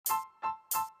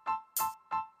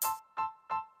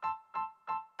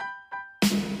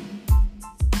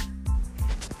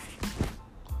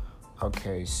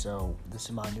Okay, so this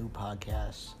is my new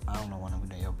podcast. I don't know when I'm going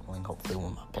to be uploading. Hopefully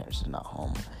when my parents are not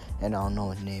home. And I don't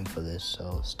know a name for this,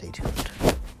 so stay tuned.